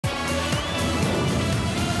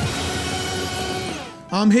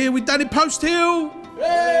I'm here with Danny Posthill.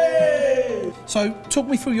 Hey! So, talk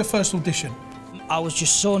me through your first audition. I was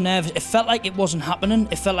just so nervous. It felt like it wasn't happening.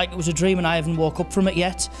 It felt like it was a dream and I haven't woke up from it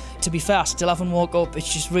yet. To be fair, I still haven't woke up.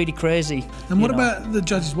 It's just really crazy. And what about the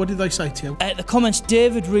judges? What did they say to you? The comments,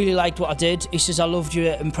 David really liked what I did. He says, I loved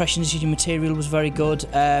your impressions, your material was very good.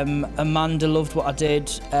 Amanda loved what I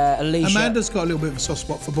did. Alicia... Amanda's got a little bit of a soft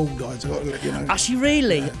spot for bald guys, I've got to let you know. Has she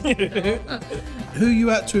really? Who you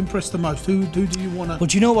had to impress the most? Who do you want to... Well,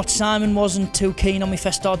 do you know what? Simon wasn't too keen on my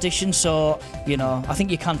first audition, so, you know, I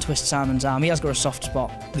think you can twist Simon's arm. He has got a soft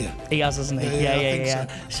spot. Yeah. He has, hasn't he? Yeah.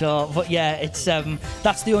 So, but yeah, it's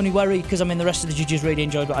that's the only worry, because I mean the rest of the judges really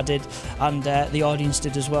enjoyed what I did, and the audience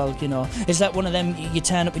did as well. You know, it's like one of them. You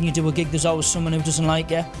turn up and you do a gig. There's always someone who doesn't like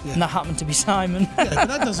you, and that happened to be Simon. Yeah, but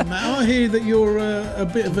that doesn't matter. I hear that you're a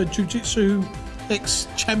bit of a jiu-jitsu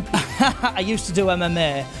ex-champion. I used to do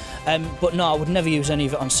MMA. But no, I would never use any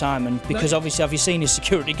of it on Simon, because obviously, have you seen his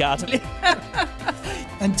security guard?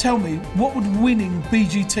 And tell me, what would winning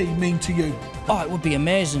BGT mean to you? Oh, it would be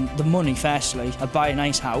amazing. The money, firstly. I'd buy a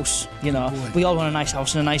nice house, you know. We all want a nice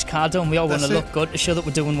house and a nice car, don't we? We all want to look good to show that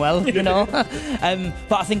we're doing well, you know.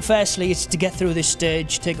 But I think, firstly, it's to get through this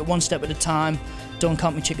stage, take it one step at a time. Don't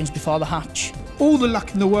count my chickens before they hatch. All the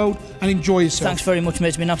luck in the world and enjoy yourself. Thanks very much, mate.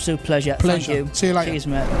 It's been an absolute pleasure. Thank you. See you later. Cheers,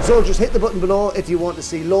 mate. So just hit the button below if you want to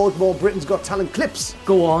see loads more Britain's Got Talent clips.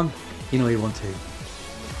 Go on, you know you want to.